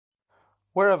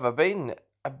Where have I been?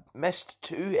 I missed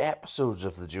 2 episodes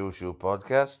of the Joe Show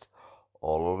podcast.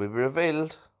 All will be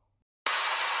revealed.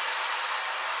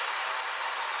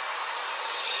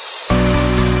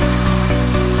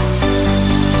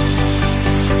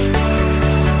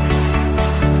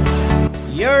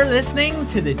 You're listening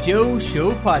to the Joe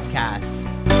Show podcast.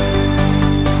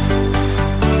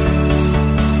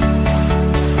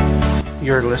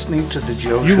 You're listening to the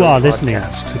Joe Show podcast. You are listening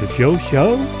to the Joe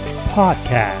Show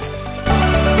podcast.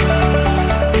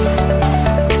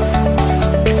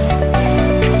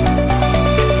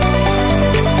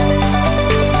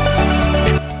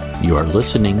 You are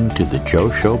listening to the Joe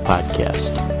Show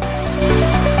podcast.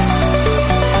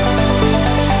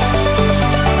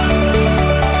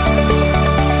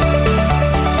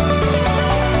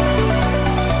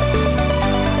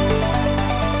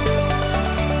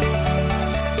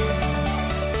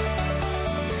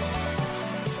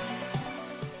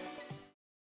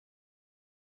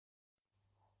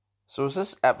 So is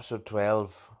this episode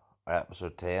 12 or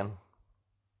episode 10?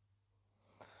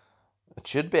 It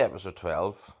should be episode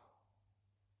 12.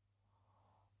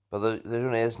 But there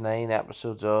only is 9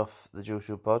 episodes of the Joe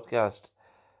Show podcast.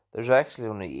 There's actually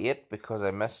only 8 because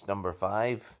I missed number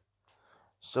 5.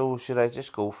 So should I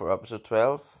just go for episode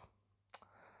 12?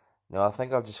 No, I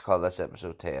think I'll just call this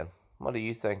episode 10. What do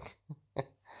you think?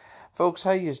 Folks,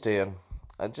 how you doing?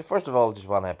 First of all, I just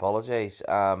want to apologise.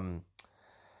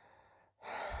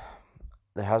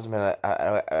 There hasn't been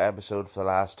an episode for the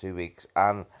last 2 weeks,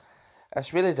 and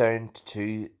it's really down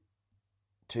to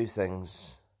two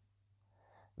things.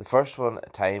 The first one,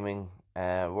 timing.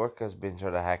 Work has been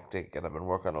sort of hectic, and I've been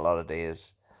working a lot of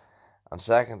days. And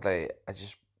secondly, I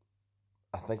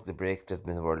think the break did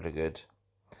me the world of good.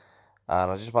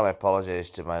 And I just want to apologise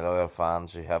to my loyal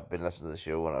fans who have been listening to the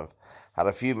show, and I've had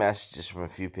a few messages from a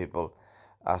few people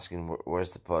asking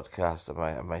where's the podcast,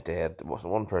 am I dead?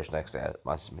 One person actually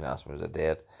messaged me and asked me, was I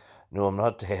dead? No, I'm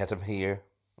not dead, I'm here.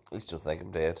 At least don't think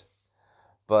I'm dead.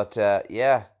 But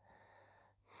yeah,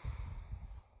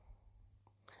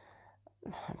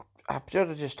 I'm sure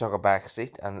to just took a back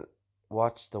seat and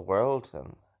watch the world,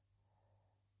 and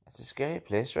it's a scary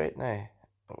place right now.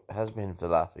 It has been for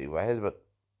the last wee while, but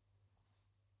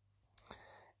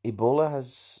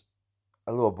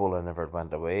although Ebola never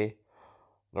went away,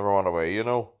 you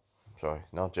know. Sorry,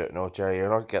 no, Jerry, you're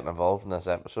not getting involved in this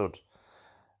episode.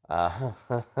 Gonna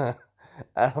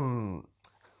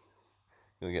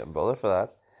get bothered for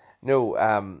that. No,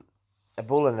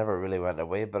 Ebola never really went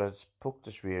away, but it's poked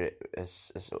his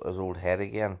old head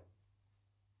again.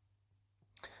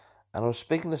 And I was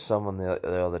speaking to someone the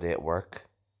other day at work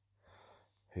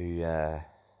who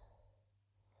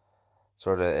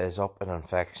sort of is up in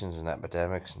infections and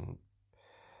epidemics and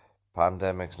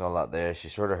pandemics and all that there. She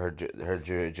sort of,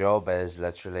 her job is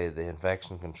literally the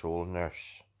infection control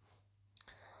nurse.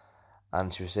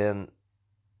 And she was saying,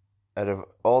 out of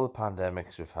all the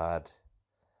pandemics we've had,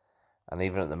 and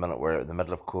even at the minute we're in the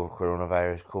middle of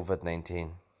coronavirus,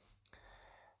 COVID-19,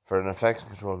 for an infection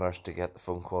control nurse to get the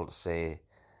phone call to say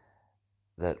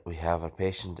that we have a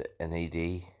patient in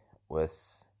ED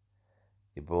with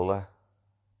Ebola,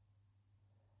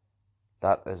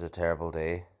 that is a terrible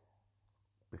day,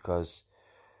 because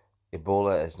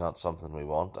Ebola is not something we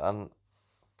want. And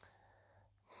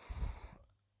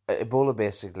Ebola,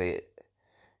 basically,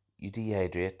 you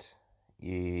dehydrate,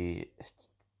 you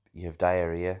have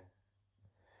diarrhea,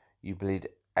 you bleed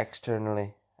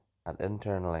externally and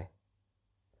internally.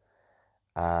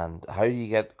 And how do you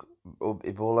get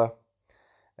Ebola?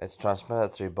 It's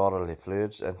transmitted through bodily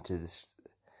fluids into this,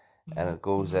 and it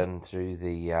goes in through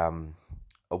the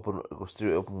it goes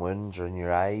through open wounds or in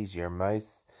your eyes, your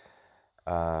mouth.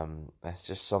 It's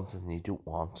just something you don't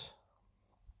want.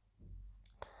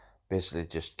 Basically,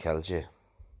 just kills you.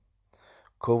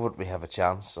 COVID, we have a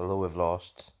chance, although we've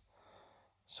lost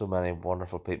so many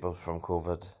wonderful people from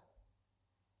COVID.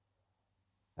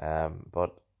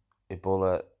 But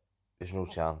Ebola, there's no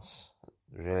chance.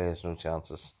 There really is no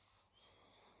chances.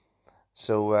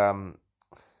 So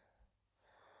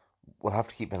we'll have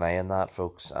to keep an eye on that,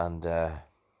 folks. And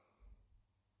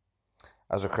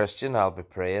as a Christian, I'll be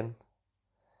praying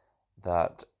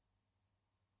that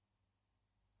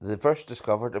they first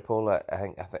discovered Ebola, I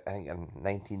think in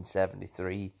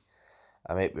 1973.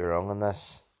 I might be wrong on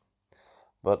this,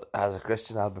 but as a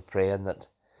Christian, I'll be praying that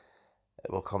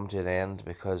it will come to an end,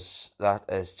 because that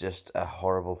is just a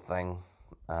horrible thing.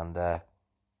 And I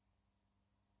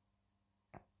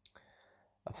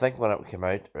think when it came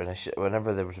out,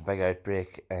 whenever there was a big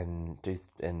outbreak in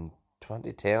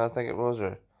 2010, I think it was,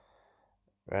 or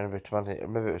around about 20, or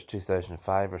maybe it was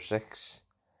 2005 or 6.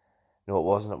 No, it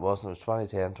wasn't. It was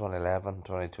 2010, 2011,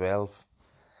 2012.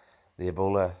 the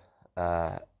Ebola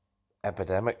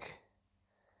epidemic,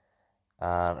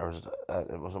 and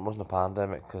it wasn't a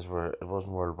pandemic because it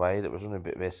wasn't worldwide. It was only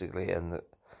basically in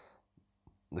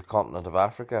the continent of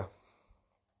Africa,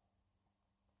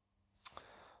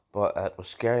 but it was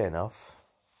scary enough.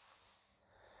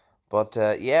 But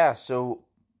yeah, so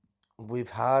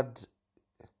we've had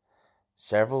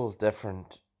several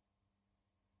different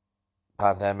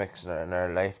pandemics in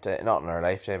our lifetime, not in our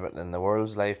lifetime, but in the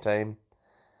world's lifetime.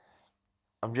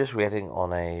 I'm just waiting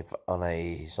on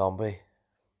a zombie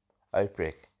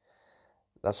outbreak.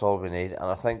 That's all we need,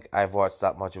 and I think I've watched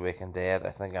that much Awakened Dead.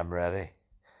 I think I'm ready,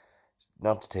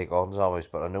 not to take on zombies,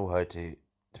 but I know how to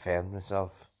defend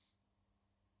myself.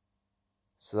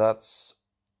 So that's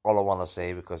all I want to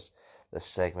say, because this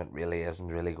segment really isn't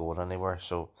really going anywhere.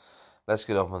 So let's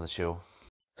get on with the show.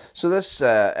 So this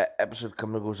episode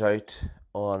goes out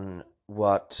on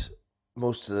what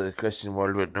most of the Christian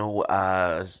world would know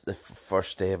as the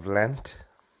first day of Lent,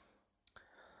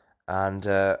 and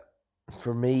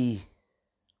for me,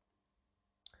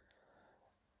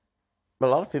 a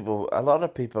lot of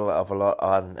people of a lot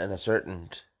on in certain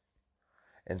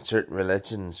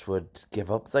religions would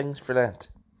give up things for Lent.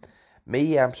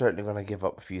 Me, I'm certainly going to give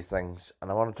up a few things,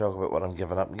 and I want to talk about what I'm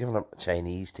giving up. I'm giving up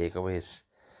Chinese takeaways,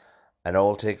 and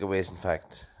all takeaways, in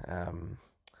fact.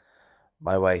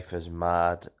 My wife is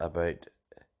mad about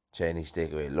Chinese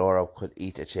takeaway. Laura could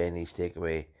eat a Chinese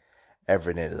takeaway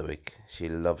every night of the week. She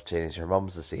loves Chinese. Her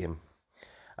mum's the same.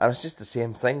 And it's just the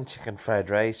same thing, chicken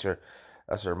fried rice, or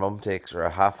as her mum takes, or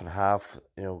a half and half,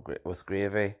 with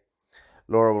gravy.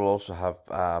 Laura will also have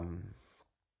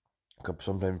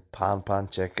sometimes pan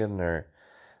chicken, or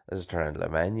this is turning into a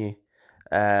menu.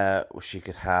 She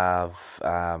could have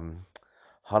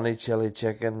honey chili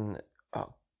chicken,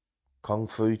 kung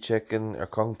fu chicken, or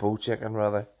kung po chicken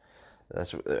rather.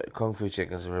 That's kung fu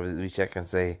chickens are the chickens.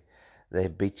 They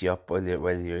beat you up while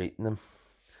you're eating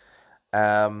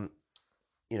them.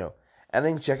 You know,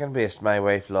 anything chicken based. My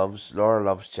wife loves. Laura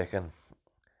loves chicken.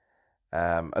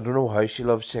 I don't know how she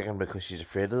loves chicken, because she's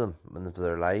afraid of them when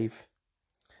they're alive.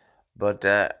 But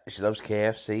she loves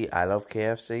KFC. I love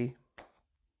KFC.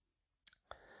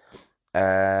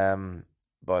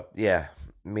 But yeah,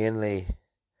 mainly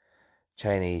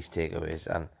Chinese takeaways,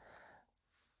 and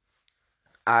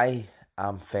I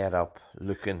am fed up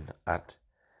looking at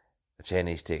a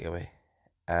Chinese takeaway.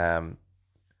 I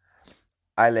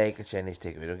like a Chinese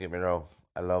takeaway. Don't get me wrong.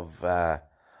 I love, I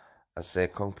say,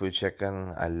 kung fu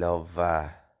chicken. I love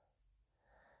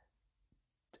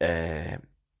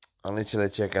honey chili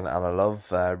chicken, and I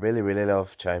love, really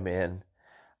love chow mein,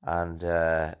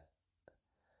 and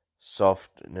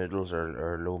soft noodles,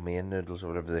 or lo mein noodles, or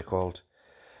whatever they're called.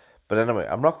 But anyway,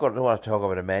 I'm not going to want to talk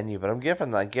about a menu, but I'm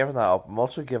giving that up. I'm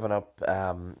also giving up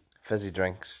fizzy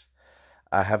drinks.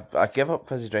 I gave up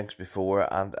fizzy drinks before,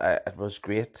 and it was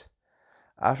great.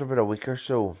 After about a week or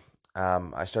so,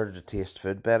 I started to taste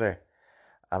food better,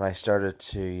 and I started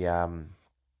to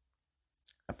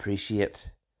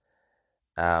appreciate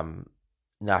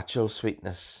natural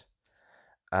sweetness.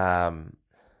 But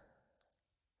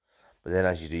then,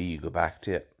 as you do, you go back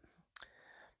to it.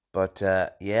 But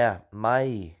yeah,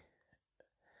 my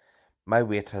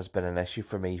weight has been an issue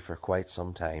for me for quite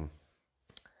some time,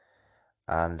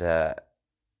 and I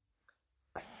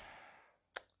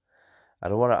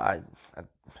don't want to.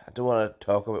 I don't want to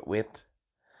talk about weight,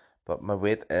 but my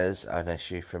weight is an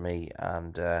issue for me,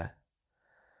 and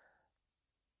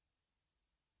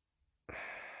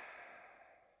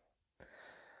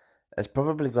it's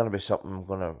probably going to be something I'm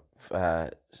going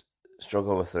to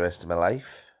struggle with the rest of my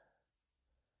life.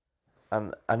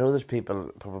 And I know there's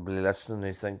people probably listening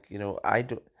who think, I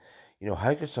do,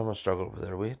 how could someone struggle with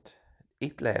their weight?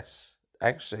 Eat less,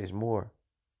 exercise more,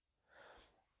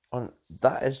 and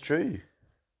that is true.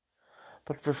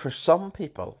 But for some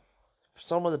people, for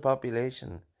some of the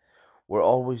population, we're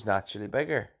always naturally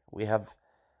bigger. We have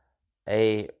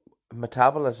a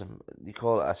metabolism, you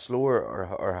call it a slower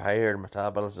or higher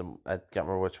metabolism. I can't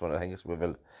remember which one. I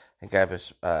think I have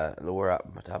a lower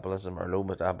metabolism or low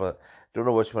metabolism. Don't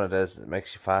know which one it is that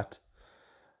makes you fat.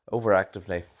 Overactive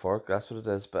knife and fork, that's what it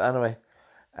is. But anyway,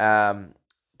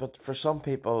 but for some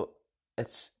people,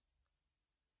 it's,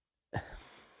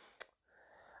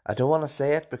 I don't want to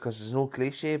say it because there's no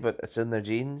cliche, but it's in their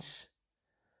genes.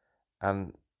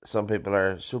 And some people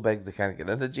are so big they can't get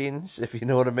into jeans, if you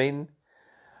know what I mean.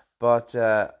 But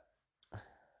and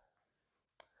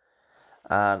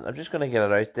I'm just gonna get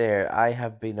it out there. I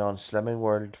have been on Slimming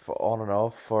World for on and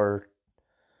off for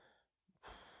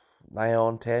nigh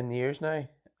on 10 years now,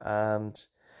 and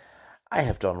I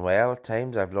have done well at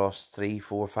times. I've lost 3,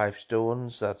 4, 5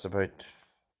 stones. That's about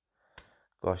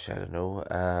gosh, I don't know.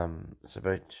 It's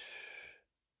about,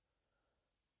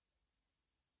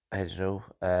 I don't know,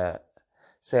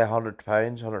 say £100,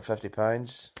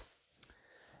 £150.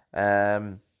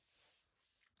 Um,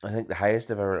 I think the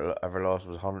highest I've ever lost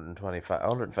was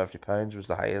 £150 was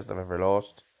the highest I've ever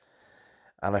lost,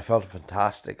 and I felt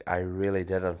fantastic. I really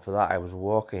did, and for that I was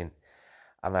walking,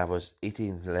 and I was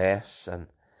eating less, and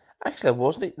actually I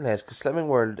wasn't eating less because Slimming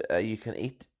World, you can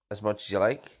eat as much as you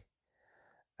like.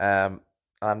 And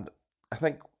I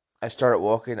think I started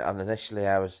walking, and initially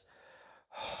I was,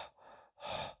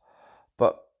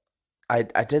 but I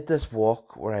did this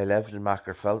walk where I lived in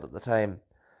Macclesfield at the time,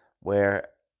 where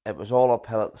it was all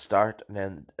uphill at the start, and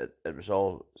then it was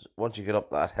all, once you get up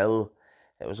that hill,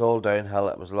 it was all downhill.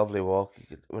 It was a lovely walk. You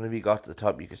could, whenever you got to the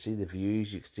top, you could see the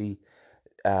views. You could see,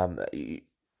 you,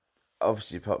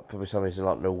 obviously probably somebody does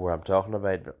not know where I'm talking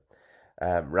about, but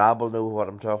Rab will know what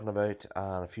I'm talking about,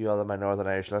 and a few other my Northern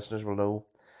Irish listeners will know.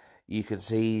 You could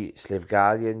see Slave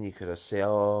you could have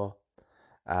saw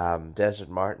Desert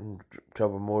Martin,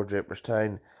 Troublemore,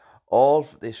 Draperstown, all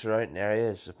the surrounding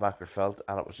areas of Macclesfield,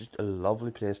 and it was just a lovely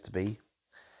place to be.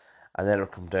 And then it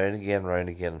would come down again, round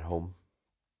again, and home.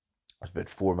 It was about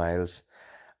 4 miles.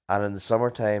 And in the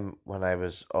summertime, when I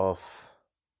was off,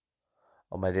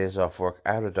 on my days off work,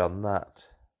 I would have done that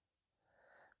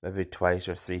maybe twice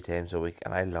or three times a week,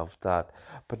 and I loved that.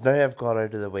 But now I've got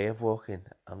out of the way of walking,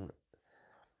 and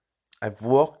I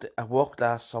walked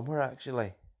last summer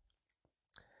actually,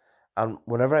 and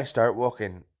whenever I start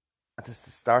walking, at the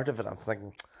start of it, I'm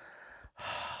thinking,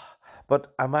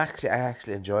 but I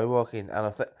actually enjoy walking, and I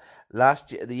think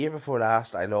last year, the year before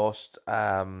last, I lost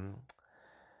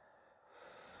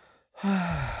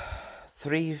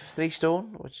three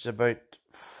stone, which is about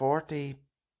 48.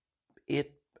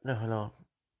 No, hold on,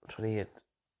 28.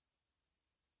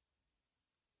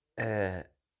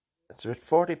 It's about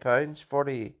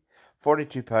 £40,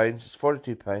 42 pounds. It's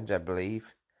 £42, I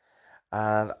believe,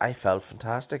 and I felt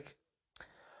fantastic.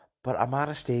 But I'm at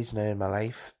a stage now in my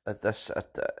life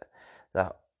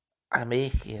that I'm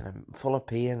achy and I'm full of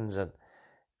pains, and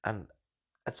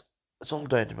it's it's all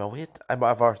down to my weight. I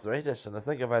have arthritis, and I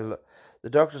think if the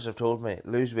doctors have told me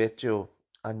lose weight, Joe,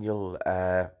 and you'll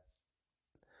have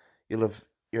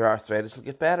your arthritis will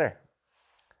get better.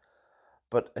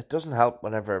 But it doesn't help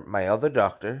whenever my other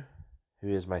doctor, who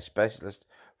is my specialist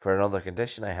for another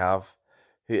condition I have,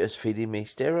 who is feeding me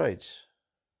steroids.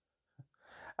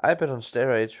 I've been on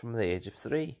steroids from the age of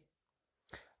 3,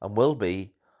 and will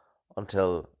be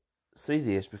until 3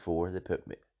 days before they put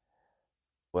me.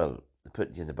 Well, they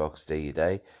put you in the box the day you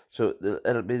die. So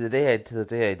it'll be to the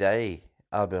day I die,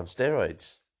 I'll be on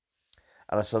steroids,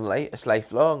 and it's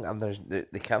lifelong, and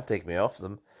they can't take me off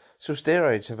them. So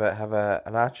steroids have a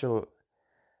natural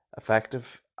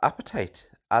effective appetite,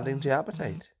 adding to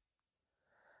appetite.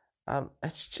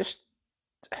 It's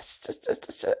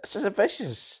a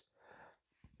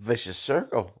vicious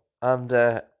circle,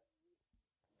 and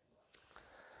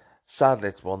sadly,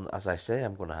 it's one, as I say,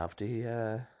 I'm gonna have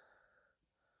to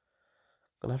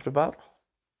battle.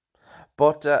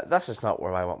 But this is not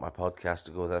where I want my podcast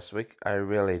to go this week. I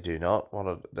really did not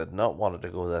want it to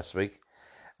go this week.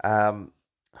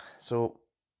 So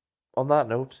on that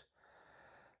note,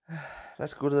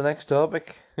 let's go to the next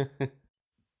topic.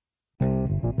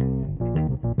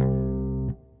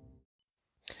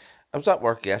 I was at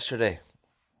work yesterday.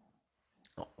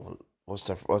 Oh, well,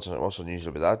 what's unusual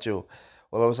about that, Joe?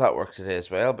 Well, I was at work today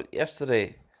as well, but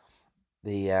yesterday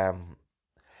the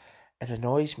it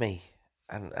annoys me,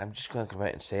 and I'm just going to come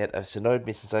out and say it. It's annoyed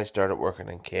me since I started working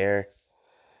in care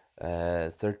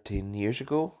 13 years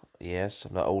ago. Yes,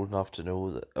 I'm not old enough to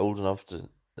know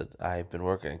that I've been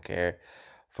working in care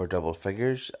for double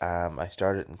figures. I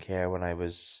started in care when I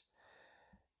was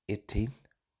 18,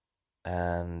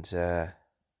 and I'm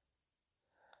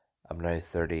now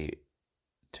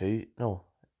 32. No,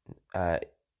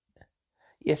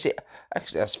 yes,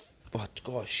 actually that's what,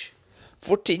 gosh,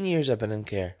 14 years I've been in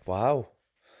care. Wow,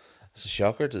 it's a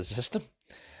shocker to the system.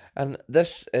 And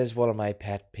this is one of my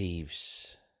pet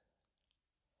peeves.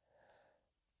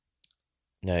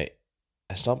 Now,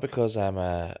 it's not because I'm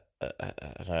an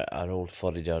old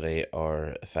fuddy duddy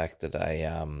or the fact that I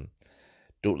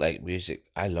don't like music.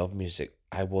 I love music.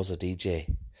 I was a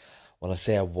DJ. When I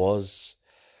say I was,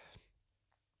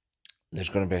 there's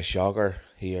going to be a shocker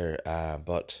here,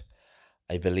 but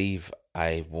I believe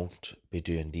I won't be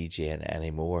doing DJing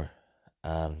anymore.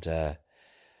 And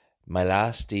my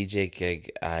last DJ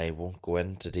gig, I won't go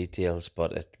into details,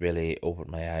 but it really opened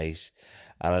my eyes.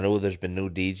 And I know there's been no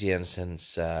DJing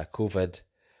since COVID,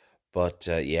 but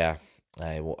yeah,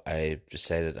 I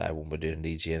decided I won't be doing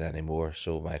DJing anymore.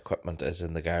 So my equipment is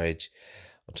in the garage,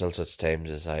 until such times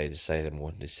as I decide I'm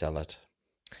going to sell it.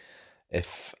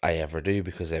 If I ever do,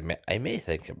 because I may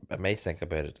think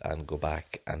about it and go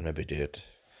back and maybe do it.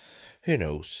 Who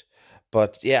knows?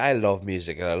 But yeah, I love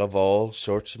music and I love all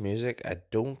sorts of music. I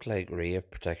don't like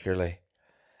rave particularly.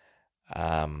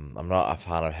 I'm not a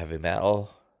fan of heavy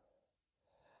metal.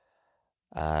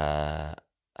 Uh,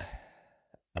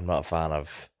 I'm not a fan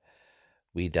of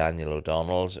wee Daniel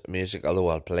O'Donnell's music, although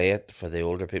I'll play it for the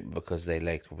older people because they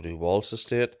like to do waltzes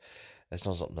to it. It's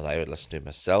not something that I would listen to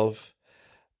myself.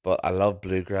 But I love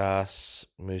bluegrass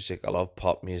music. I love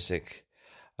pop music.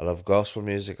 I love gospel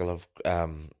music. I love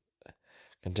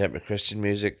contemporary Christian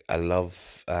music. I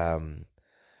love a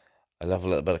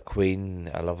little bit of Queen.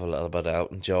 I love a little bit of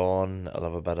Elton John. I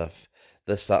love a bit of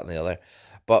this, that, and the other.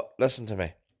 But listen to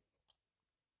me.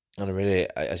 And I really,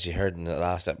 as you heard in the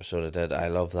last episode I did, I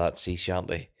love that sea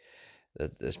shanty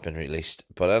that's been released.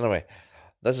 But anyway,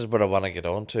 this is what I want to get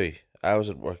on to. I was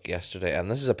at work yesterday, and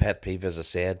this is a pet peeve, as I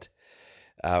said.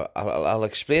 I'll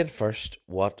explain first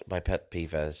what my pet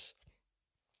peeve is.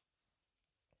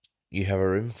 You have a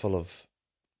room full of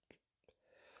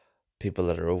people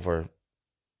that are over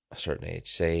a certain age,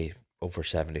 say over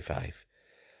 75,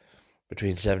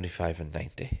 between 75 and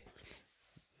 90.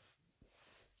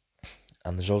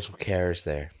 And there's also carers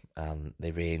there, and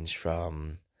they range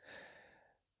from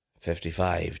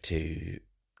 55 to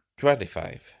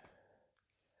 25.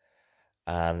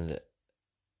 And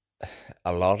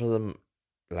a lot of them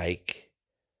like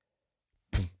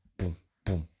boom, boom,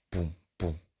 boom, boom,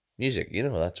 boom music,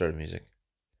 that sort of music.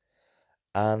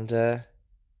 And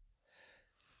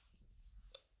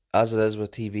as it is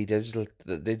with TV, digital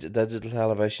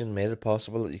television made it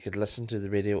possible that you could listen to the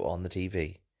radio on the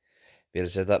TV. If you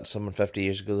had said that to someone 50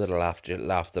 years ago, they would have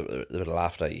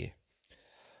laughed at you.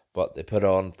 But they put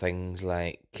on things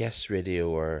like Kiss Radio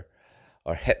or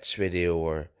Hits Radio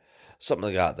or something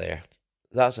like that there.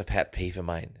 That's a pet peeve of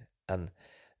mine. And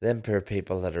them poor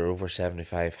people that are over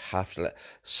 75 have to...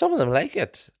 Some of them like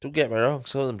it. Don't get me wrong.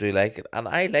 Some of them do like it. And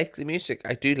I like the music.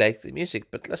 I do like the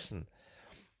music. But listen.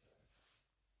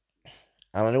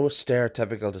 And I know it's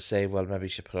stereotypical to say, well, maybe you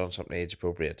should put on something age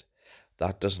appropriate.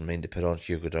 That doesn't mean to put on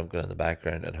Hugo Duncan in the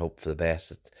background and hope for the best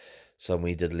that some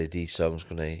wee diddly dee song's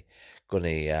gonna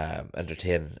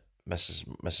entertain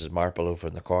Mrs. Marple over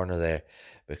in the corner there,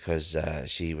 because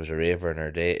she was a raver in her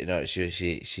day.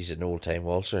 She's an old time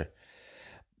waltzer.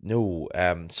 No,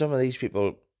 some of these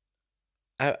people,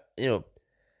 I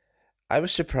I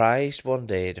was surprised one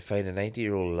day to find a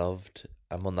 90-year-old loved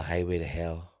 "I'm on the Highway to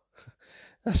Hell."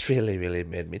 That really, really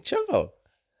made me chuckle.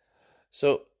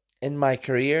 So, in my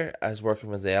career as working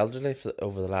with the elderly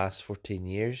over the last 14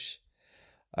 years,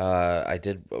 I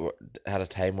had a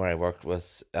time where I worked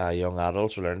with young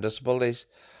adults with learning disabilities.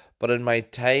 But in my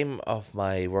time of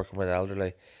my working with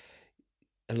elderly,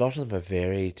 a lot of them have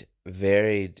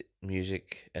varied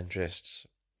music interests.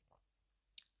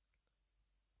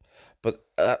 But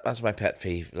that's my pet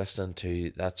peeve, listening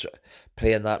to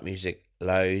playing that music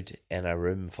loud in a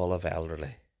room full of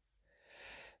elderly.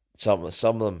 Some of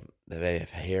them, they may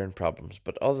have hearing problems,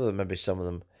 but other than maybe some of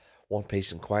them want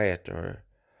peace and quiet, or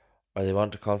they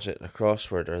want to concentrate on a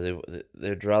crossword, or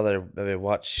they'd rather maybe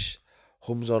watch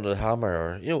Homes Under the Hammer,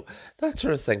 or that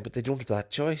sort of thing. But they don't have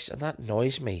that choice, and that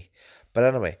annoys me. But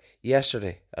anyway,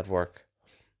 yesterday at work,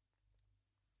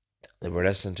 they were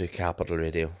listening to Capital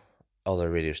Radio.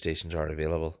 Other radio stations are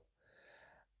available,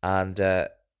 and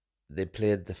they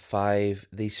played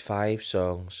these five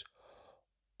songs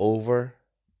over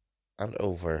and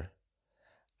over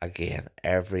again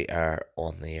every hour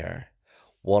on the air.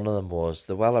 One of them was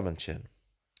the Wellerman tune.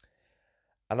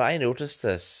 And I noticed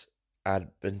this. I'd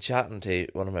been chatting to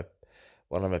one of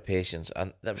my patients,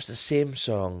 and there was the same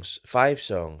songs, five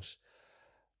songs.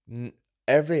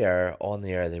 Every hour on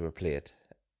the air they were played.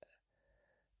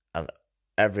 And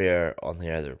every hour on the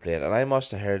air they were played. And I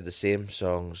must have heard the same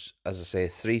songs, as I say,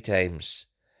 3 times.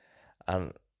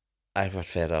 And I got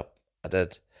fed up. I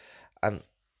did. And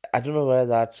I don't know whether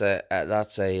that's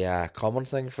a common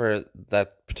thing for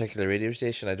that particular radio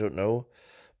station. I don't know,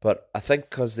 but I think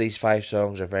because these five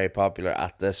songs are very popular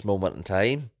at this moment in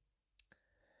time.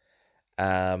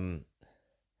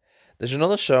 There's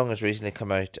another song that's recently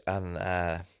come out, and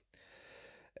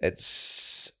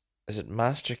is it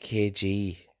Master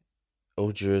KG,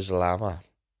 O Jerusalem?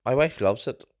 My wife loves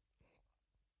it,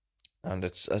 and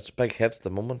it's a big hit at the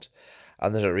moment.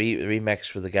 And there's a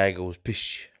remix where the guy goes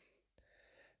pish,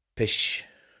 pish,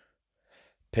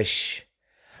 pish.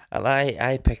 And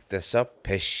I picked this up,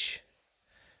 pish,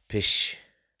 pish,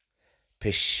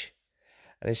 pish.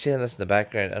 And he's saying this in the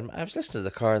background. And I was listening to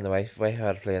the car, and the wife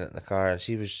had it playing it in the car, and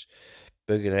she was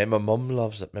Boogie Nights. My mum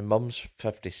loves it. My mum's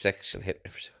 56. She'll hate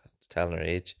me for telling her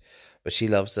age. But she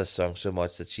loves this song so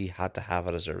much that she had to have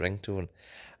it as her ringtone.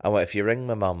 And if you ring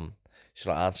my mum,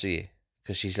 she'll answer you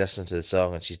because she's listening to the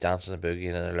song and she's dancing a boogie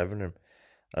in her living room.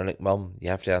 And I'm like, Mum, you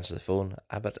have to answer the phone.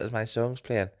 But my song's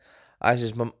playing. I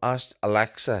says, Mum, asked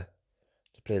Alexa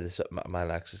to play this. My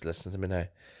Alexa's listening to me now.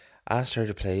 Asked her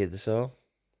to play the song.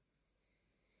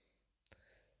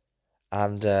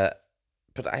 And,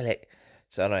 but I like,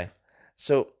 so anyway.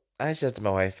 So I said to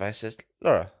my wife, I says,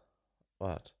 Laura,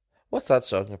 what? What's that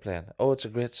song you're playing? Oh, it's a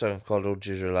great song called O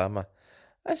Jerusalem.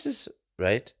 I says,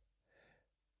 right.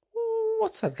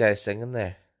 What's that guy singing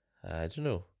there? I don't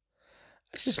know.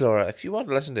 I says, Laura, if you want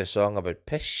to listen to a song about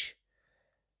pish,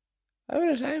 I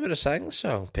would have sang the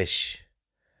song Pish,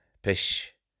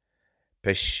 Pish,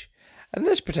 Pish. And in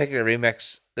this particular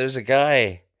remix, there's a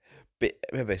guy,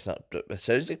 maybe it's not, it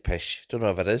sounds like Pish. Don't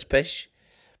know if it is Pish,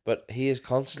 but he is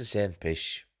constantly saying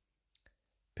Pish,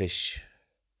 Pish,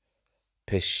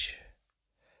 Pish,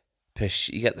 Pish.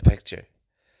 You get the picture.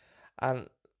 And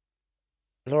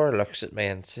Laura looks at me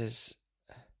and says,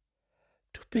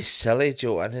 don't be silly,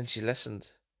 Joe. And then she listened.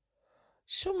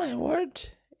 So my word,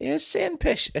 he's saying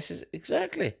pish. I says,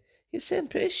 exactly. He's saying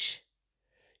pish.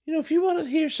 You know, if you wanted to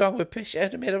hear a song about pish,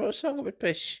 I'd have made a song about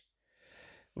pish.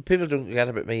 What people don't get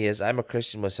about me is I'm a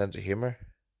Christian with a sense of humour.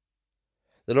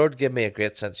 The Lord gave me a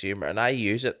great sense of humour, and I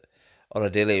use it on a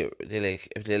daily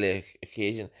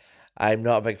occasion. I'm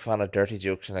not a big fan of dirty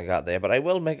jokes and I got there, but I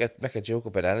will make a joke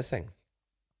about anything.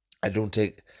 I don't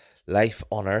take life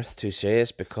on earth too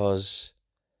serious because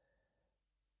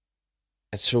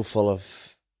it's so full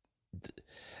of,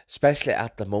 especially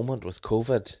at the moment with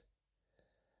COVID,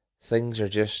 things are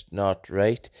just not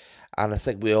right, and I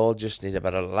think we all just need a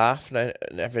bit of a laugh now,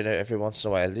 every once in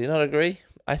a while. Do you not agree?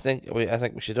 I think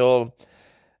we should all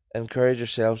encourage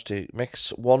ourselves to makes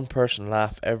one person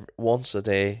laugh once a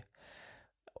day,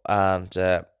 and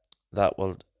that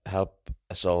will help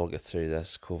us all get through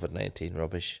this COVID-19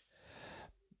 rubbish.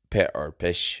 Pit or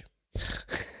pish.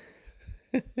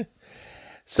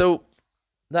 So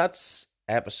that's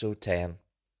episode 10.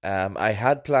 I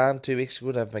had planned 2 weeks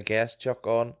ago to have my guest Chuck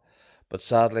on, but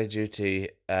sadly due to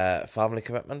family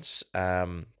commitments,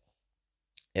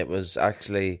 it was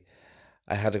actually,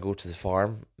 I had to go to the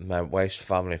farm, my wife's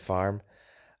family farm,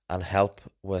 and help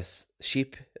with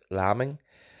sheep lambing.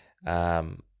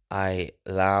 I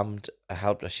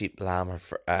helped a sheep lamb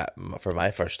for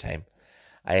my first time.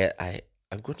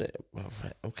 I'm going to,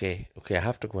 okay, I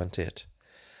have to go into it.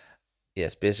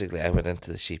 Yes, basically I went into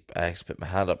the sheep, I put my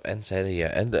hand up inside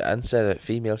a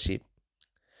female sheep,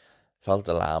 felt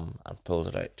the lamb and pulled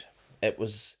it out. It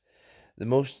was the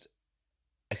most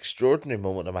extraordinary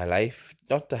moment of my life,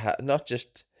 not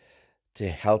just to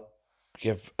help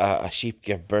give a sheep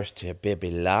give birth to a baby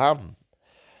lamb,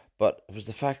 but it was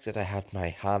the fact that I had my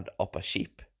hand up a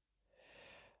sheep.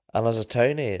 And as a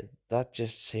townie, that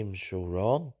just seems so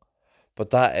wrong.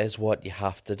 But that is what you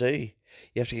have to do.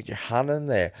 You have to get your hand in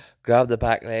there, grab the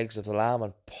back legs of the lamb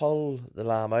and pull the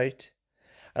lamb out.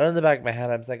 And in the back of my head,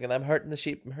 I'm thinking, I'm hurting the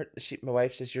sheep. My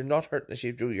wife says, you're not hurting the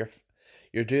sheep, Drew.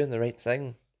 You're doing the right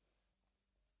thing.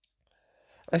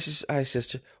 I says,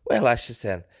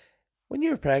 then, when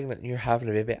you're pregnant and you're having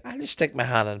a baby, I'll just stick my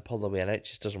hand in and pull the vein out. It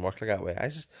just doesn't work like that way. I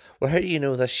says, well, how do you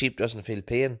know this sheep doesn't feel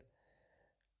pain?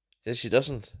 She says, she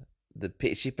doesn't. The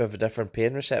sheep have different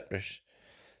pain receptors.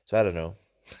 So I don't know.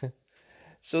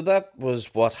 So that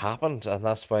was what happened, and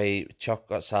that's why Chuck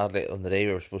got, sadly, on the day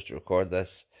we were supposed to record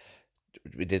this,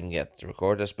 we didn't get to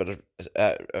record this, but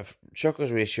if Chuck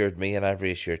has reassured me, and I've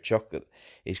reassured Chuck that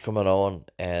he's coming on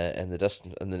in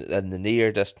the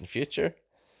near distant future,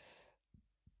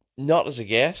 not as a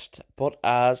guest, but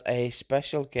as a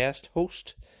special guest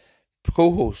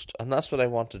co-host, and that's what I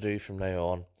want to do from now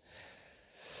on.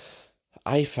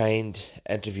 I find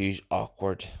interviews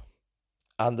awkward.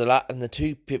 And the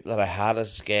two people that I had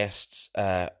as guests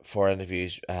for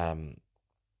interviews,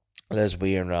 Liz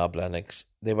Weir and Rob Lennox,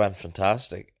 they went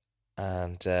fantastic,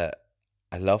 and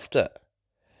I loved it.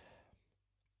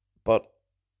 But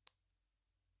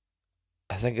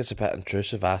I think it's a bit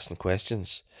intrusive asking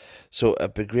questions, so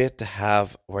it'd be great to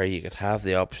have where you could have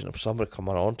the option of somebody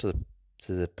coming on to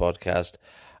the podcast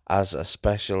as a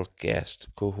special guest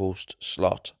co-host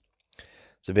slot.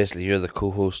 So basically, you're the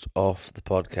co-host of the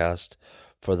podcast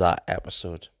for that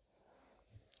episode.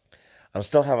 I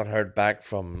still haven't heard back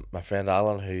from my friend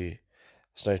Alan, who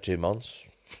it's now 2 months.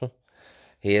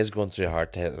 He is going through a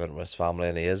hard time with his family,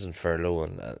 and he is in furlough,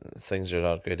 and things are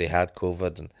not good. He had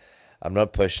COVID, and I'm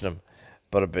not pushing him,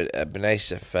 but it'd be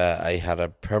nice if I had a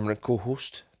permanent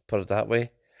co-host, put it that way.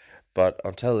 But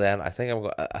until then, I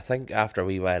think after a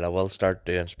wee while I will start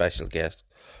doing special guest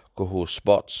co-host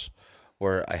spots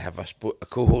where I have a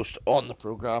co-host on the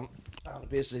program, and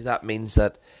basically that means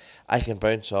that I can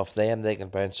bounce off them, they can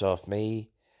bounce off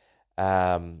me.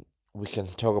 We can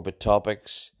talk about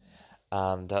topics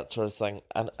and that sort of thing.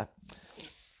 And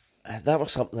that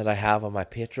was something that I have on my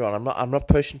Patreon. I'm not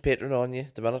pushing Patreon on you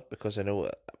at the minute because I know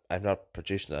I'm not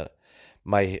producing it.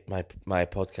 My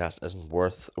podcast isn't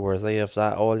worthy of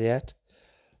that all yet.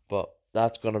 But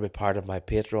that's going to be part of my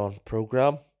Patreon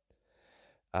program,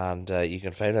 and you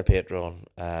can find my Patreon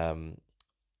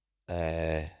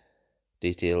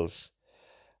details.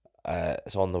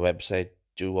 It's on the website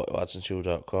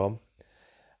joewatsonshow.com,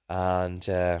 and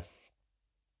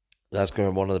that's going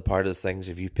to be one of the part of the things.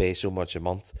 If you pay so much a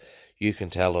month, you can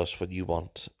tell us what you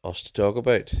want us to talk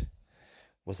about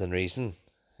within reason,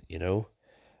 you know.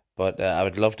 But I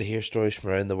would love to hear stories from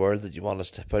around the world that you want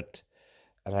us to put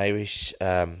a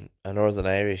Northern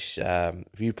Irish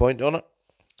viewpoint on it.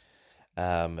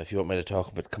 If you want me to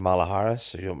talk about Kamala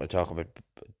Harris, if you want me to talk about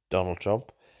Donald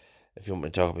Trump, if you want me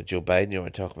to talk about Joe Biden, you want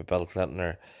me to talk about Bill Clinton,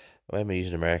 or why am I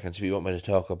using Americans? If you want me to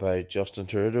talk about Justin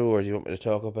Trudeau, or do you want me to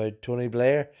talk about Tony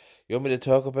Blair, you want me to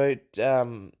talk about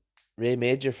Ray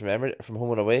Major from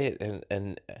Home and Away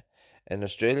in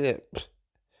Australia,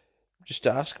 just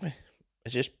ask me.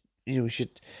 It's just we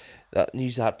should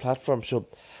use that platform. So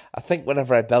I think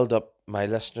whenever I build up my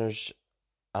listeners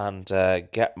and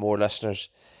get more listeners,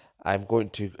 I'm going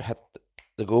to hit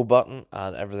the go button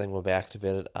and everything will be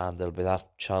activated, and there'll be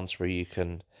that chance where you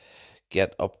can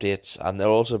get updates, and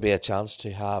there'll also be a chance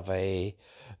to have a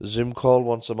Zoom call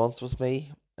once a month with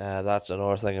me. That's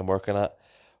another thing I'm working at,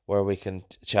 where we can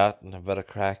chat and have a bit of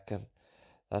crack and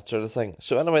that sort of thing.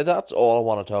 So anyway, that's all I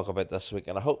want to talk about this week,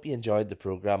 and I hope you enjoyed the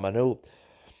programme. I know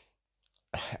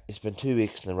it's been 2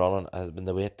 weeks in the running, I've been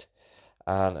the wait,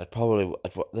 and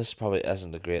this probably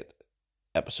isn't a great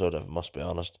episode, I must be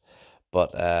honest.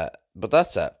 But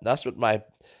that's it. That's what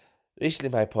recently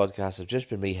my podcasts have just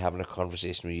been me having a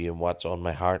conversation with you and what's on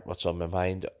my heart, what's on my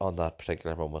mind on that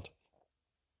particular moment.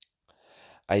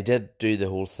 I did do the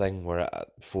whole thing where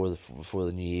before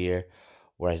the new year,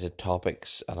 where I did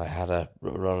topics and I had a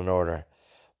running order.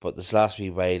 But this last wee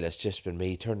while, it's just been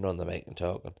me turning on the mic and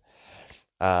talking.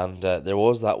 And there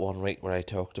was that one week where I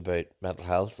talked about mental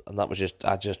health, and that was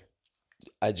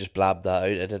I just blabbed that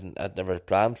out. I'd never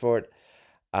planned for it,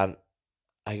 and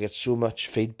I get so much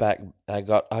feedback. I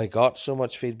got so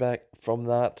much feedback from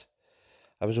that.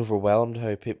 I was overwhelmed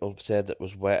how people said it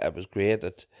was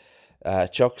great.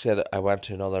 Chuck said I went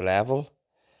to another level,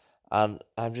 and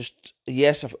I'm just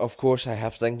yes, of course I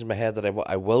have things in my head that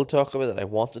I will talk about, that I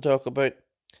want to talk about,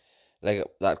 like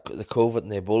that the COVID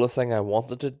and the Ebola thing. I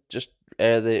wanted to just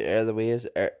air the ways,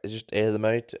 just air them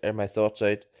out, air my thoughts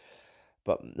out.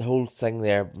 But the whole thing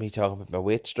there, me talking about my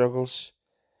weight struggles,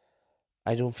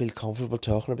 I don't feel comfortable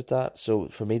talking about that. So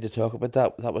for me to talk about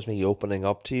that, that was me opening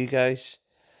up to you guys,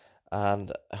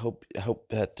 and I hope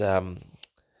that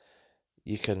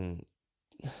you can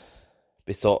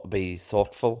be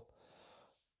thoughtful.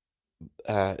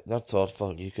 Not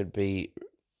thoughtful. You could be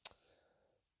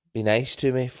nice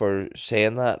to me for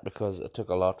saying that, because it took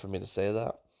a lot for me to say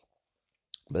that.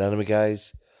 But anyway,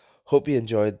 guys, hope you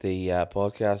enjoyed the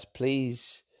podcast.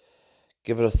 Please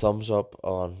give it a thumbs up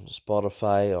on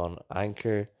Spotify, on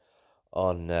Anchor,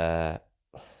 on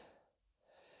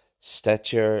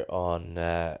Stitcher, on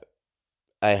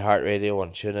iHeartRadio,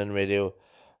 on TuneIn Radio,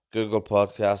 Google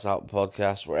Podcasts, Apple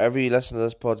Podcasts, wherever you listen to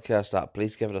this podcast at.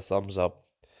 Please give it a thumbs up.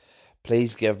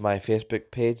 Please give my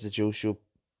Facebook page, the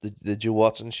Joe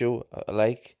Watson Show, a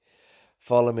like.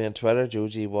 Follow me on Twitter, Joe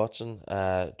G Watson.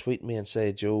 Tweet me and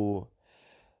say, Joe,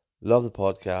 love the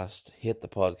podcast, hate the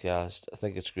podcast. I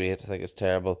think it's great. I think it's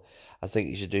terrible. I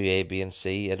think you should do A, B, and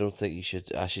C. I don't think you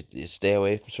should. I should stay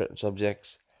away from certain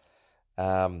subjects.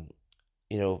 You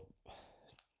know,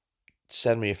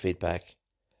 send me your feedback.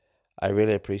 I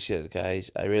really appreciate it, guys.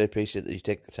 I really appreciate that you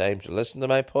take the time to listen to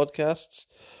my podcasts.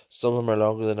 Some of them are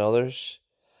longer than others.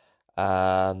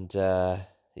 And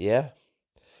yeah,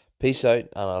 peace out, and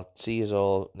I'll see you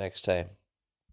all next time.